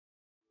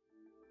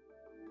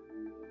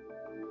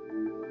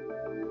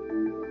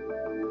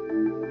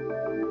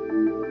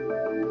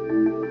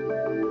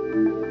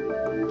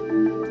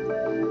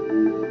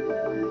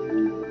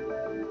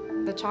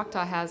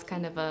Choctaw has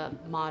kind of a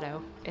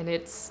motto, and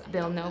it's,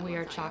 "They'll know we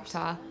are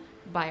Choctaw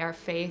by our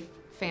faith,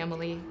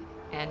 family,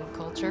 and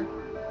culture."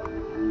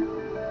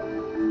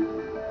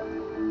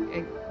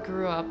 I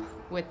grew up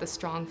with a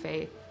strong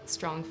faith,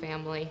 strong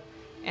family,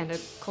 and a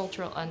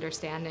cultural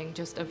understanding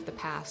just of the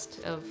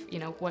past, of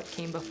what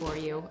came before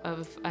you,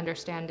 of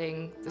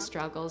understanding the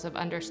struggles, of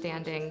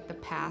understanding the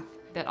path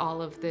that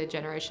all of the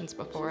generations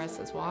before us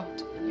has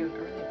walked. You're an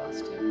early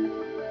bus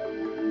too.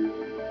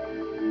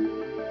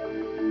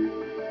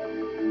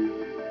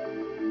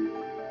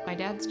 My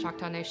dad's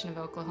Choctaw Nation of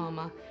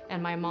Oklahoma,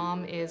 and my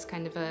mom is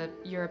kind of a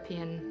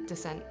European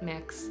descent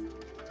mix.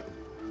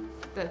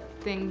 The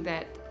thing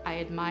that I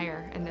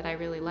admire and that I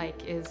really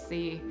like is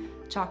the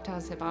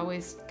Choctaws have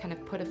always kind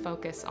of put a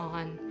focus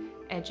on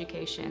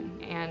education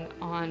and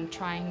on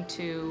trying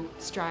to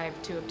strive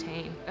to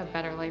obtain a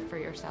better life for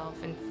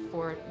yourself and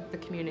for the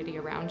community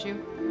around you.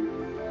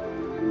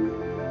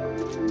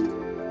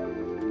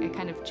 I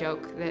kind of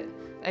joke that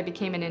I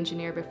became an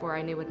engineer before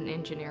I knew what an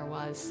engineer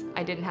was.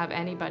 I didn't have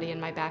anybody in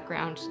my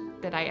background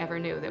that I ever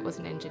knew that was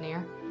an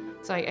engineer.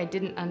 So I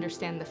didn't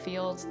understand the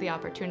fields, the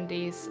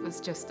opportunities. It was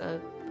just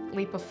a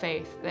leap of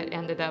faith that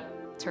ended up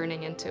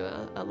turning into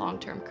a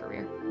long-term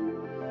career.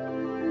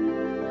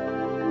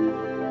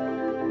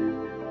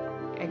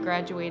 I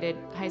graduated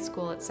high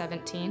school at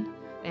 17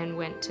 and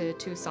went to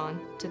Tucson,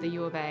 to the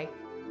U of A.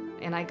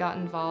 And I got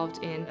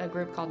involved in a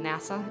group called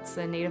NASA. It's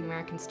the Native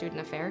American Student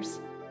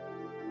Affairs.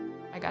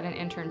 I got an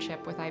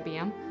internship with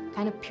IBM,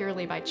 kind of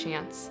purely by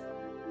chance.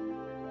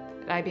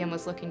 IBM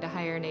was looking to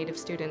hire Native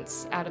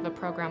students out of a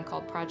program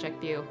called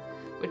Project View,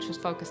 which was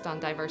focused on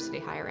diversity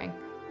hiring.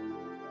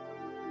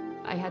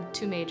 I had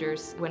two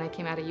majors when I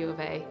came out of U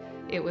of A.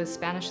 It was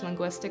Spanish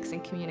linguistics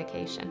and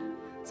communication.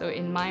 So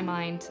in my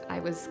mind, I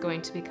was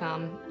going to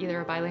become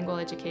either a bilingual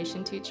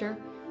education teacher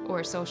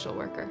or a social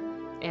worker.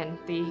 And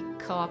the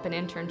co-op and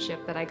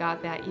internship that I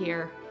got that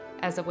year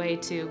as a way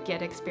to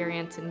get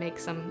experience and make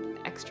some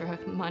extra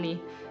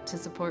money to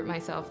support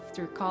myself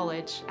through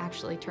college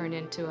actually turned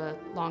into a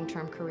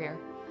long-term career.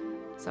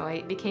 So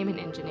I became an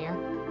engineer.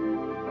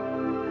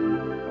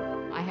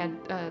 I had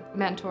a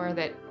mentor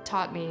that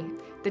taught me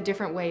the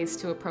different ways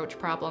to approach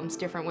problems,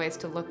 different ways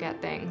to look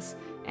at things,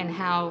 and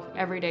how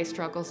everyday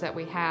struggles that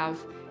we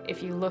have,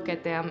 if you look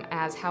at them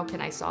as how can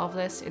I solve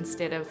this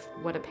instead of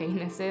what a pain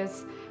this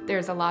is,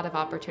 there's a lot of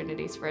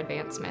opportunities for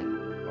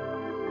advancement.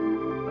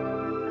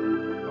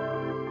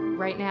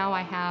 Right now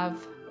I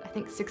have, I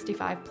think,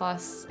 65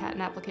 plus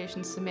patent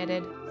applications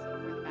submitted. For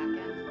the back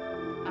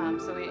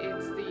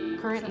end.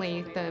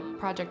 Currently, the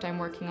project I'm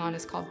working on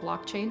is called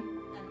blockchain.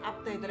 And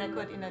update the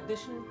record in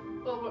addition.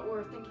 Well, what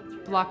we're thinking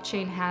through.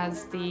 Blockchain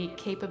has the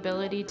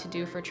capability to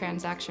do for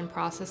transaction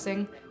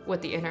processing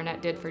what the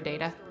internet did for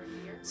data.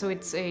 So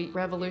it's a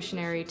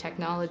revolutionary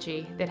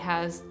technology that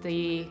has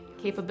the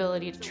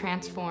capability to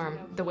transform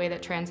the way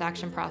that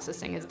transaction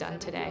processing is done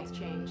today.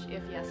 Change,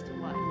 if yes to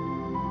what?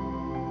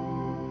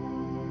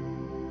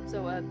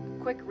 So a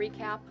quick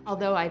recap.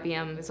 Although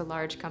IBM is a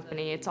large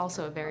company, it's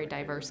also a very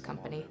diverse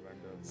company.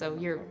 So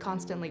you're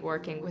constantly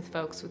working with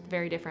folks with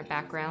very different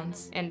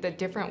backgrounds, and the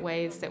different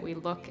ways that we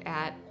look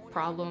at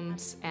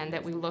problems and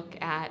that we look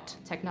at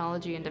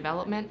technology and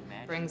development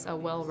brings a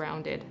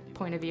well-rounded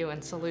point of view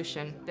and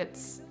solution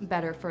that's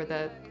better for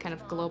the kind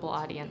of global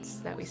audience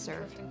that we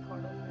serve.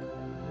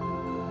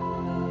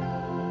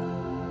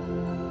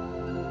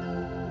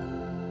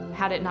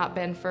 Had it not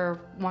been for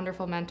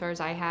wonderful mentors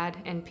I had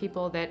and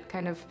people that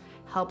kind of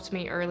helped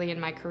me early in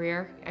my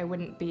career, I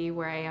wouldn't be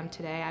where I am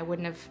today. I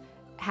wouldn't have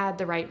had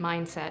the right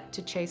mindset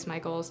to chase my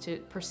goals, to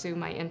pursue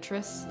my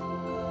interests.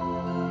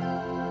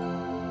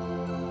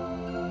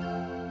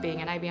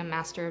 Being an IBM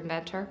Master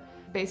Inventor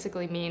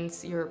basically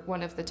means you're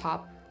one of the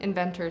top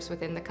inventors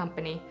within the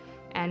company.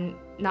 And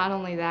not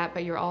only that,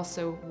 but you're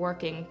also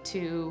working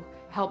to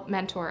help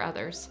mentor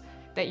others,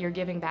 that you're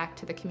giving back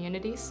to the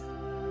communities.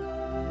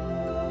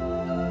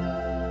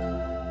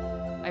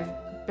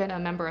 I've been a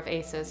member of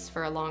AISES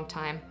for a long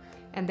time,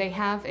 and they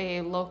have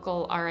a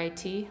local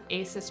RIT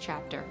AISES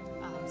chapter.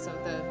 So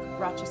the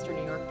Rochester,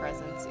 New York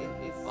presence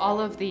is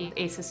all of the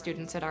AISES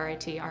students at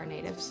RIT are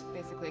natives.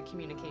 Basically a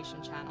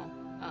communication channel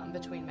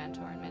between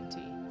mentor and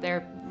mentee.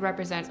 They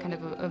represent kind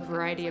of a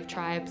variety of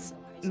tribes,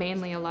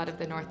 mainly a lot of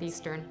the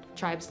northeastern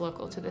tribes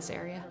local to this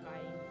area.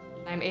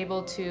 I'm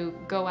able to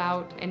go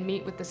out and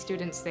meet with the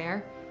students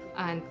there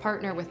and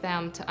partner with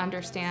them to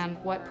understand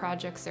what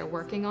projects they're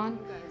working on,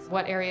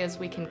 what areas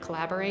we can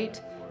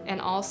collaborate, and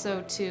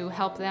also to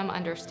help them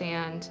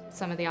understand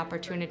some of the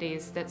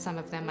opportunities that some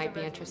of them might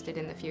be interested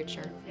in the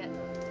future.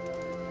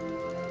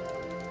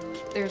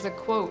 There's a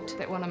quote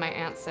that one of my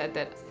aunts said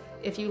that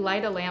if you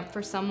light a lamp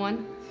for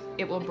someone,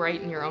 it will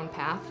brighten your own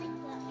path.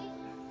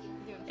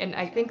 And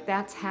I think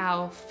that's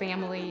how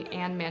family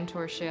and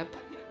mentorship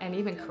and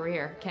even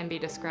career can be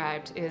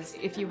described, is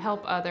if you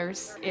help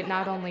others, it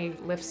not only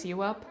lifts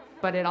you up,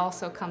 but it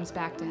also comes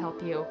back to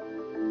help you.